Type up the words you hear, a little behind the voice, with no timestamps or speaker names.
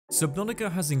Subnautica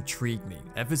has intrigued me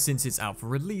ever since its alpha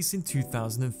release in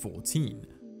 2014.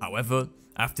 However,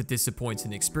 after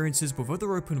disappointing experiences with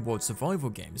other open world survival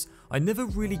games, I never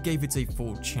really gave it a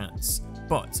full chance.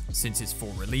 But since its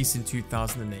full release in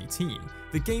 2018,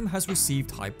 the game has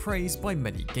received high praise by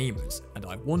many gamers, and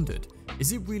I wondered,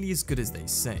 is it really as good as they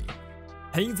say?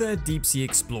 Hey there deep sea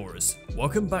explorers,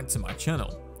 welcome back to my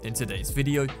channel. In today's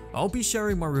video, I'll be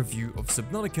sharing my review of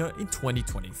Subnautica in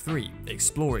 2023,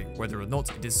 exploring whether or not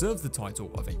it deserves the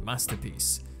title of a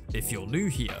masterpiece. If you're new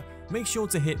here, make sure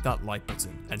to hit that like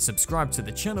button and subscribe to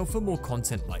the channel for more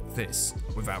content like this.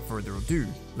 Without further ado,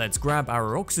 let's grab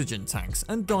our oxygen tanks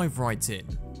and dive right in.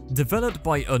 Developed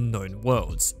by Unknown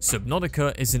Worlds,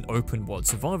 Subnautica is an open world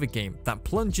survivor game that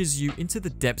plunges you into the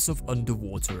depths of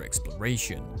underwater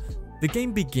exploration. The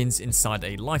game begins inside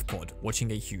a lifepod,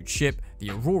 watching a huge ship, the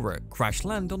Aurora, crash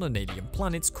land on an alien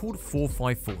planet called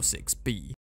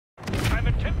 4546b. I'm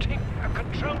attempting a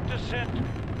controlled descent.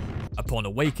 Upon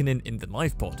awakening in the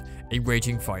lifepod, a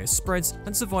raging fire spreads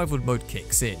and survival mode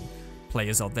kicks in.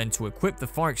 Players are then to equip the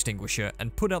fire extinguisher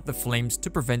and put out the flames to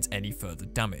prevent any further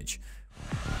damage.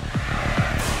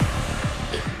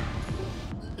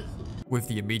 With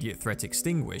the immediate threat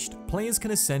extinguished, players can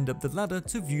ascend up the ladder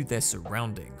to view their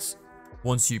surroundings.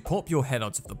 Once you pop your head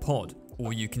out of the pod,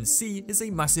 all you can see is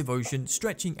a massive ocean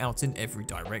stretching out in every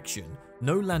direction.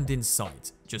 No land in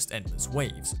sight, just endless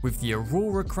waves, with the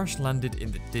Aurora crash landed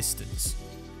in the distance.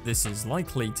 This is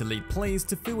likely to lead players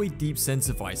to feel a deep sense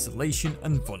of isolation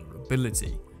and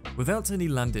vulnerability. Without any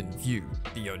land in view,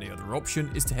 the only other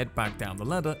option is to head back down the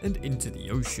ladder and into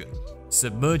the ocean.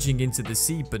 Submerging into the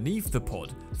sea beneath the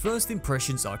pod, first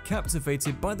impressions are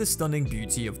captivated by the stunning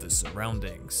beauty of the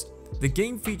surroundings. The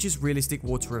game features realistic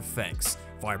water effects,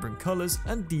 vibrant colors,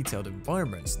 and detailed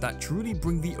environments that truly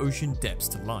bring the ocean depths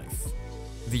to life.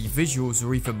 The visuals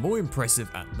are even more impressive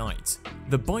at night.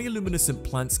 The bioluminescent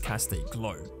plants cast a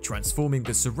glow, transforming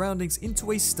the surroundings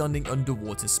into a stunning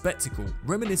underwater spectacle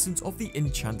reminiscent of the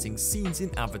enchanting scenes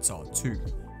in Avatar 2.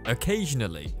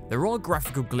 Occasionally, there are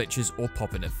graphical glitches or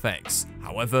pop-in effects,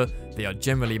 however, they are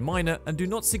generally minor and do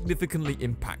not significantly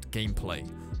impact gameplay.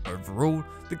 Overall,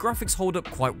 the graphics hold up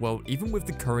quite well even with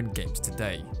the current games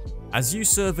today. As you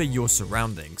survey your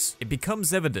surroundings, it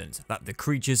becomes evident that the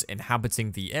creatures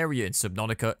inhabiting the area in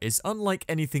Subnautica is unlike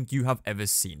anything you have ever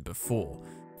seen before.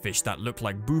 Fish that look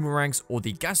like boomerangs or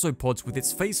the gasopods with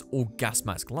its face all gas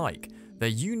mask-like. Their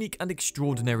unique and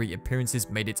extraordinary appearances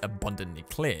made it abundantly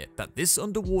clear that this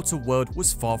underwater world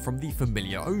was far from the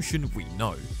familiar ocean we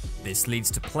know. This leads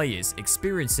to players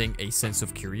experiencing a sense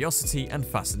of curiosity and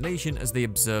fascination as they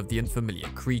observe the unfamiliar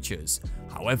creatures.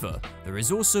 However, there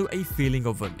is also a feeling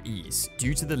of unease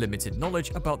due to the limited knowledge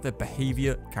about their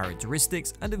behavior,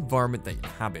 characteristics, and environment they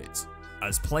inhabit.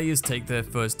 As players take their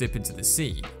first dip into the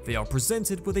sea, they are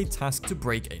presented with a task to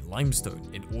break a limestone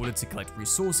in order to collect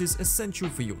resources essential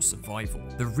for your survival.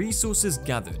 The resources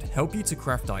gathered help you to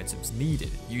craft items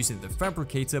needed using the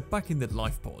fabricator back in the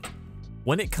lifepod.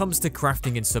 When it comes to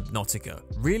crafting in Subnautica,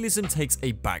 realism takes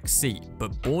a back seat,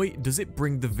 but boy does it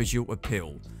bring the visual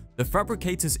appeal. The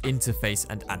fabricator's interface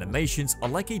and animations are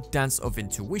like a dance of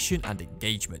intuition and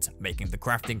engagement, making the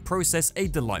crafting process a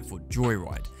delightful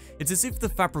joyride. It's as if the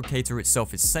fabricator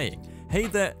itself is saying, hey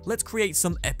there, let's create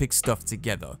some epic stuff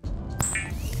together.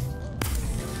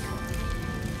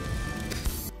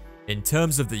 In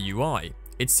terms of the UI,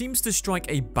 it seems to strike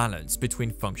a balance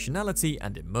between functionality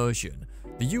and immersion.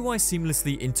 The UI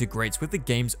seamlessly integrates with the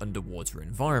game's underwater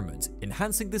environment,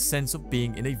 enhancing the sense of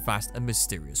being in a vast and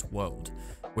mysterious world.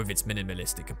 With its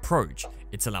minimalistic approach,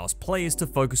 it allows players to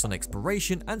focus on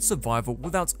exploration and survival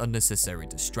without unnecessary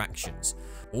distractions,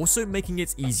 also making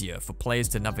it easier for players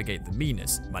to navigate the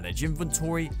menus, manage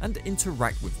inventory, and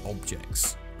interact with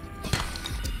objects.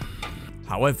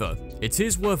 However, it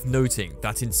is worth noting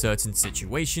that in certain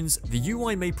situations, the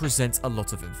UI may present a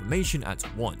lot of information at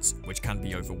once, which can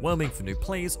be overwhelming for new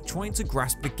players trying to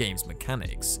grasp the game's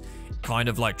mechanics. Kind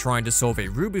of like trying to solve a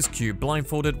Rubik's Cube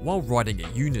blindfolded while riding a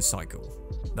unicycle.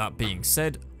 That being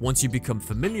said, once you become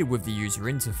familiar with the user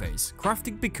interface,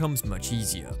 crafting becomes much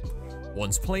easier.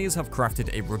 Once players have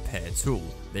crafted a repair tool,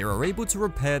 they are able to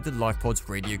repair the lifepod's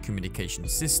radio communication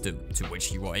system, to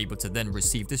which you are able to then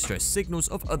receive distress signals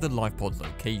of other lifepod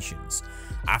locations.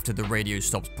 After the radio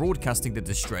stops broadcasting the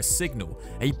distress signal,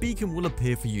 a beacon will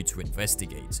appear for you to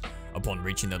investigate. Upon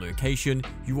reaching the location,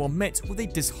 you are met with a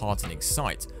disheartening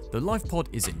sight. The lifepod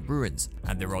is in ruins,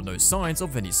 and there are no signs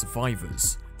of any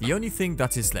survivors. The only thing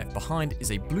that is left behind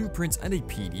is a blueprint and a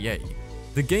PDA.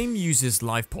 The game uses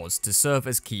life pods to serve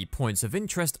as key points of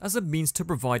interest as a means to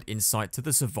provide insight to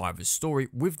the survivor's story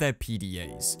with their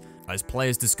PDAs. As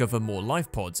players discover more life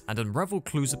pods and unravel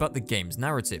clues about the game's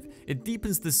narrative, it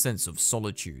deepens the sense of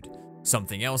solitude.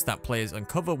 Something else that players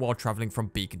uncover while traveling from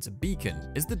beacon to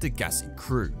beacon is the Degassi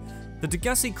crew. The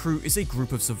Degassi crew is a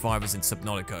group of survivors in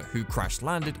Subnautica who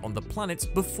crash-landed on the planet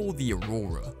before the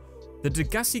Aurora. The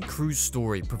Degassi crew's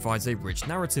story provides a rich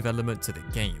narrative element to the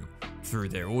game. Through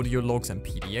their audio logs and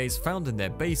PDAs found in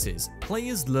their bases,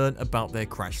 players learn about their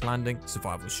crash landing,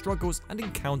 survival struggles, and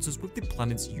encounters with the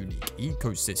planet's unique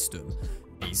ecosystem.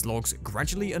 These logs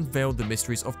gradually unveil the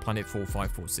mysteries of Planet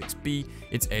 4546b,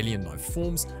 its alien life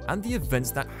forms, and the events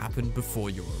that happened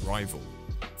before your arrival.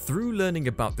 Through learning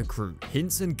about the crew,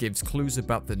 hints and gives clues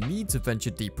about the need to venture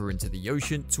deeper into the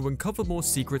ocean to uncover more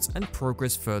secrets and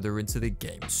progress further into the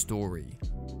game's story.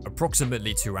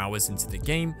 Approximately 2 hours into the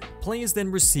game, players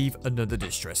then receive another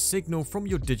distress signal from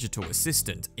your digital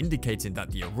assistant indicating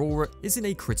that the Aurora is in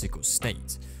a critical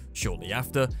state. Shortly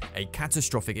after, a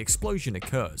catastrophic explosion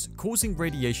occurs, causing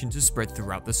radiation to spread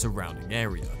throughout the surrounding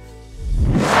area.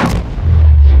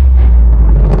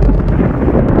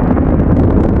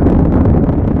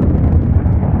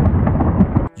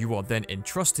 You are then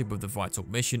entrusted with the vital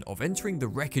mission of entering the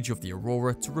wreckage of the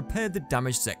Aurora to repair the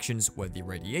damaged sections where the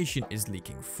radiation is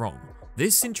leaking from.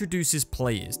 This introduces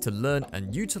players to learn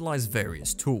and utilize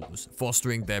various tools,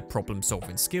 fostering their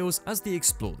problem-solving skills as they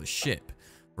explore the ship.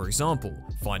 For example,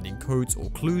 finding codes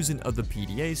or clues in other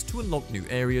PDAs to unlock new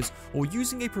areas, or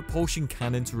using a propulsion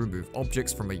cannon to remove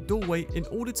objects from a doorway in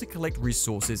order to collect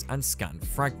resources and scan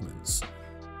fragments.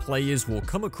 Players will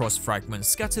come across fragments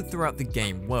scattered throughout the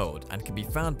game world and can be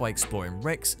found by exploring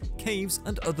wrecks, caves,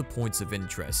 and other points of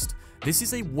interest. This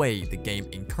is a way the game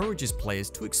encourages players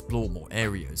to explore more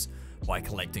areas. By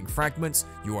collecting fragments,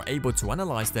 you are able to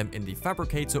analyze them in the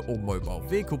fabricator or mobile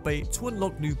vehicle bay to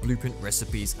unlock new blueprint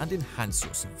recipes and enhance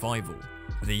your survival.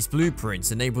 These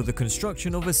blueprints enable the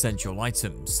construction of essential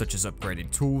items such as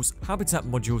upgraded tools, habitat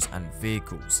modules, and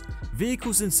vehicles.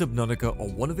 Vehicles in Subnautica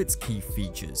are one of its key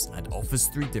features and offers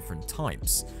 3 different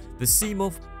types: the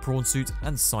Seamoth, Prawn Suit,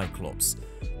 and Cyclops.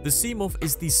 The Seamoth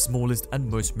is the smallest and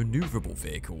most maneuverable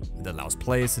vehicle and allows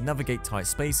players to navigate tight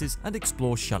spaces and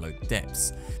explore shallow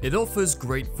depths. It offers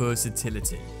great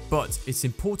versatility, but it's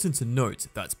important to note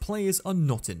that players are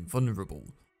not invulnerable.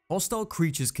 Hostile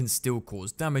creatures can still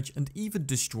cause damage and even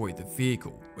destroy the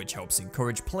vehicle, which helps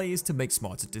encourage players to make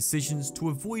smarter decisions to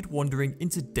avoid wandering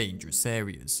into dangerous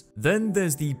areas. Then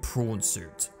there's the Prawn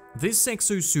Suit. This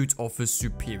exosuit offers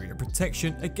superior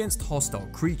protection against hostile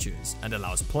creatures and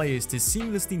allows players to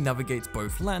seamlessly navigate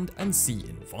both land and sea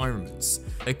environments.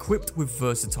 Equipped with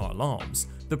versatile arms,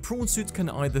 the Prawn Suit can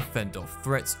either fend off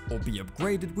threats or be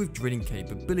upgraded with drilling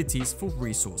capabilities for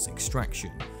resource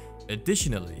extraction.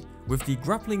 Additionally, with the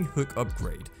grappling hook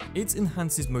upgrade, it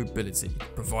enhances mobility,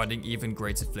 providing even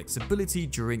greater flexibility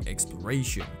during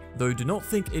exploration, though do not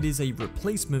think it is a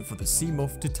replacement for the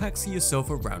Seamoth to taxi yourself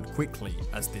around quickly,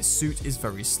 as this suit is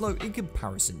very slow in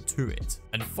comparison to it.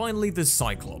 And finally, the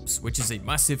Cyclops, which is a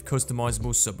massive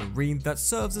customizable submarine that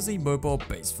serves as a mobile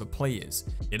base for players.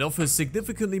 It offers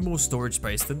significantly more storage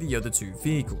space than the other 2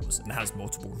 vehicles and has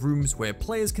multiple rooms where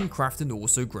players can craft and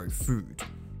also grow food.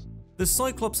 The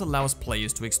Cyclops allows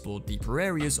players to explore deeper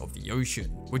areas of the ocean,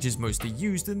 which is mostly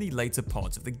used in the later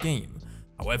parts of the game.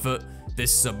 However,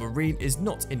 this submarine is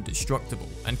not indestructible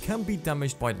and can be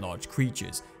damaged by large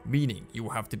creatures, meaning you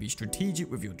will have to be strategic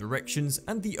with your directions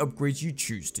and the upgrades you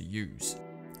choose to use.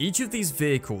 Each of these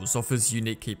vehicles offers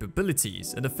unique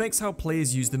capabilities and affects how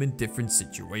players use them in different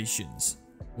situations.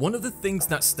 One of the things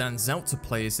that stands out to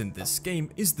players in this game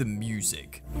is the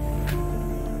music.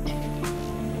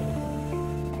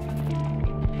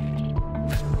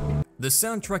 The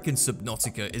soundtrack in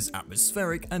Subnautica is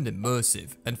atmospheric and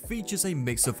immersive, and features a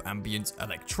mix of ambient,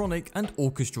 electronic, and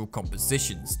orchestral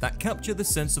compositions that capture the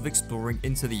sense of exploring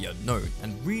into the unknown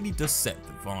and really does set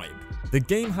the vibe. The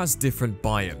game has different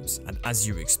biomes, and as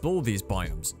you explore these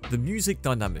biomes, the music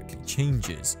dynamically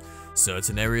changes.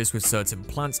 Certain areas with certain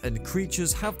plants and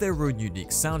creatures have their own unique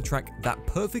soundtrack that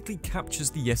perfectly captures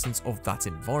the essence of that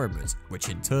environment, which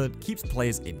in turn keeps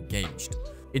players engaged.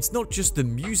 It's not just the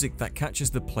music that catches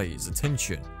the player's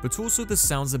attention, but also the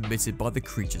sounds emitted by the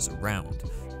creatures around.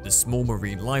 The small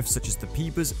marine life such as the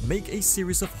peepers make a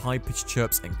series of high-pitched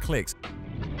chirps and clicks,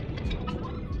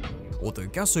 or the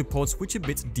gasopods which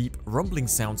emit deep rumbling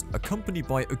sounds accompanied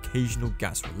by occasional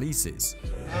gas releases.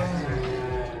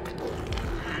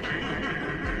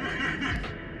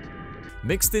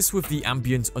 Mix this with the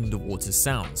ambient underwater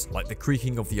sounds, like the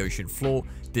creaking of the ocean floor,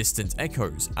 distant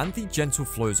echoes, and the gentle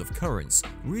flows of currents,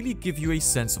 really give you a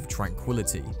sense of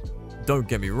tranquility. Don't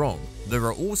get me wrong, there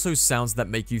are also sounds that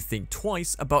make you think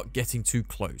twice about getting too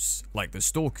close, like the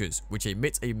stalkers, which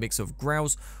emit a mix of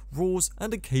growls, roars,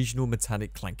 and occasional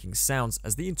metallic clanking sounds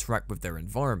as they interact with their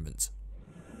environment.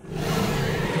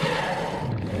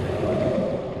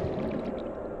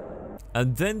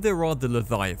 And then there are the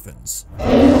Leviathans.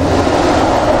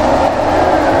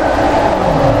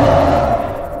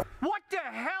 What the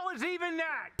hell is even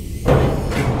that?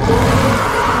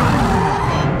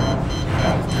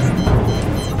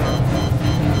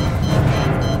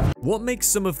 What makes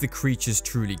some of the creatures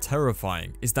truly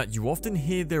terrifying is that you often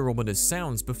hear their ominous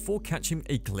sounds before catching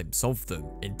a glimpse of them,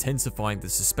 intensifying the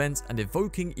suspense and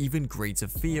evoking even greater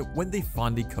fear when they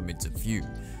finally come into view.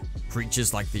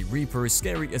 Creatures like the Reaper is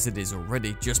scary as it is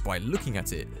already just by looking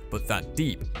at it, but that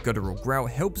deep, guttural growl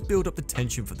helps build up the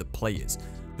tension for the players,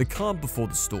 the calm before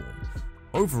the storm.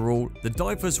 Overall, the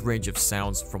diverse range of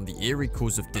sounds from the eerie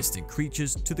calls of distant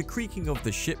creatures to the creaking of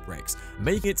the shipwrecks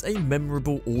make it a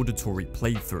memorable auditory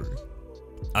playthrough.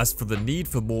 As for the need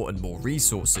for more and more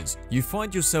resources, you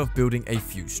find yourself building a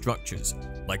few structures.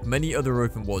 Like many other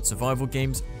open world survival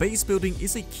games, base building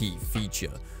is a key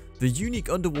feature. The unique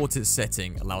underwater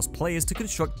setting allows players to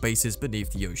construct bases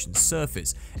beneath the ocean's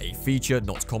surface, a feature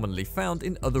not commonly found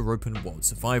in other open world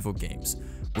survival games.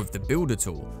 With the builder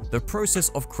tool, the process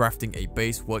of crafting a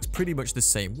base works pretty much the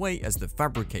same way as the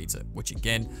fabricator, which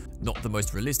again, not the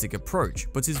most realistic approach,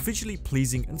 but is visually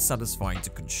pleasing and satisfying to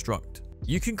construct.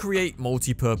 You can create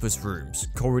multi-purpose rooms,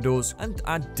 corridors, and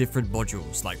add different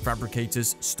modules like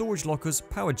fabricators, storage lockers,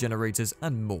 power generators,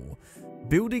 and more.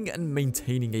 Building and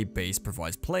maintaining a base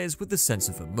provides players with a sense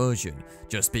of immersion.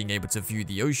 Just being able to view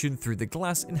the ocean through the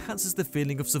glass enhances the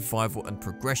feeling of survival and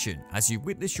progression as you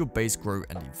witness your base grow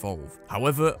and evolve.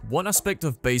 However, one aspect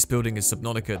of base building in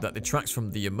Subnautica that detracts from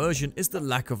the immersion is the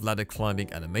lack of ladder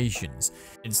climbing animations.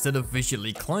 Instead of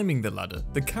visually climbing the ladder,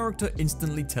 the character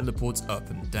instantly teleports up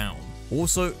and down.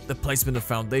 Also, the placement of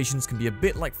foundations can be a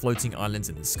bit like floating islands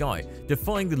in the sky,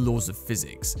 defying the laws of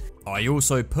physics. I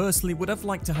also personally would have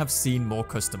liked to have seen more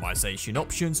customization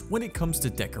options when it comes to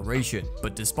decoration,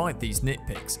 but despite these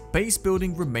nitpicks, base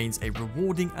building remains a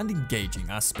rewarding and engaging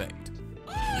aspect.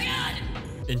 Oh my God!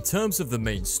 In terms of the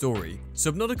main story,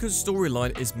 Subnautica's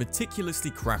storyline is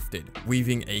meticulously crafted,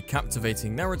 weaving a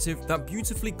captivating narrative that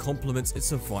beautifully complements its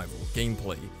survival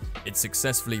gameplay. It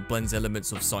successfully blends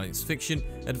elements of science fiction,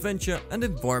 adventure, and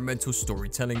environmental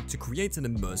storytelling to create an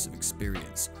immersive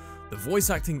experience. The voice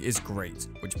acting is great,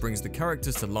 which brings the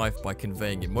characters to life by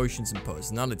conveying emotions and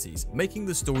personalities, making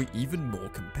the story even more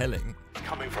compelling.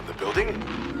 Coming from the building?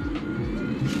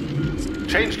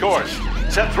 Change course.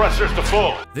 Set thrusters to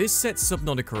full. This sets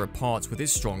Subnautica apart with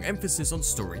its strong emphasis on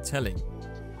storytelling.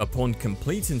 Upon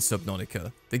completing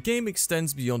Subnautica, the game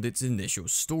extends beyond its initial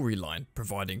storyline,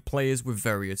 providing players with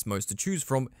various modes to choose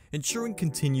from, ensuring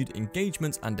continued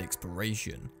engagement and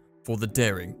exploration. For the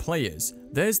daring players,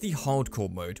 there's the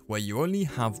hardcore mode where you only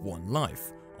have one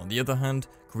life. On the other hand,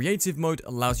 creative mode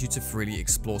allows you to freely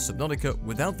explore Subnautica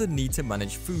without the need to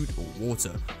manage food or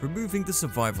water, removing the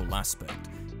survival aspect.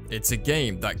 It's a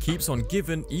game that keeps on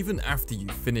giving even after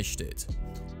you've finished it.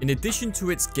 In addition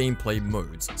to its gameplay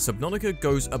modes, Subnautica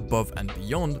goes above and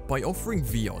beyond by offering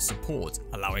VR support,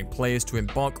 allowing players to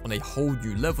embark on a whole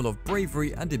new level of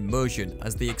bravery and immersion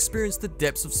as they experience the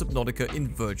depths of Subnautica in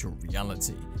virtual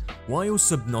reality. While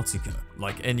Subnautica,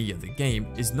 like any other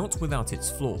game, is not without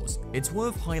its flaws, it's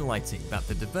worth highlighting that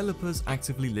the developers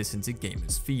actively listen to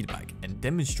gamers' feedback and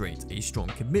demonstrate a strong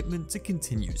commitment to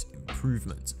continuous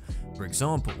improvement. For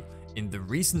example, in the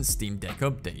recent Steam Deck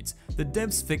update, the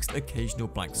devs fixed occasional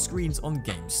blank screens on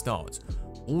game start.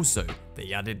 Also,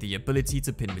 they added the ability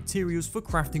to pin materials for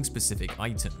crafting specific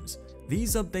items.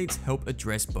 These updates help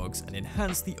address bugs and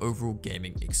enhance the overall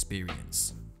gaming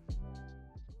experience.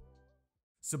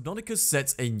 Subnautica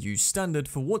sets a new standard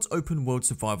for what open world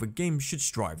survival games should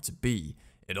strive to be.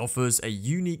 It offers a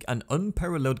unique and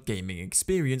unparalleled gaming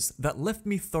experience that left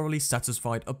me thoroughly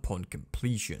satisfied upon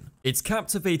completion. Its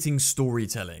captivating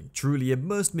storytelling truly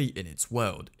immersed me in its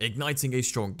world, igniting a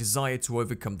strong desire to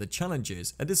overcome the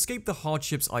challenges and escape the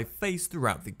hardships I faced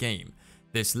throughout the game.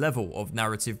 This level of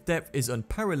narrative depth is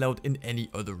unparalleled in any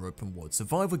other open world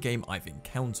survival game I've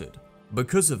encountered.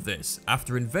 Because of this,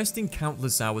 after investing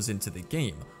countless hours into the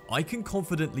game, I can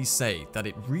confidently say that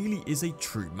it really is a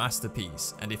true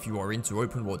masterpiece, and if you are into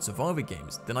open world survivor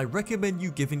games, then I recommend you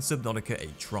giving Subnautica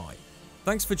a try.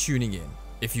 Thanks for tuning in.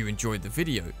 If you enjoyed the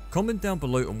video, comment down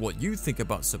below on what you think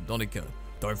about Subnautica.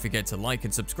 Don't forget to like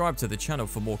and subscribe to the channel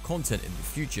for more content in the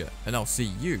future, and I'll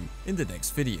see you in the next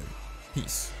video.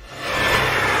 Peace.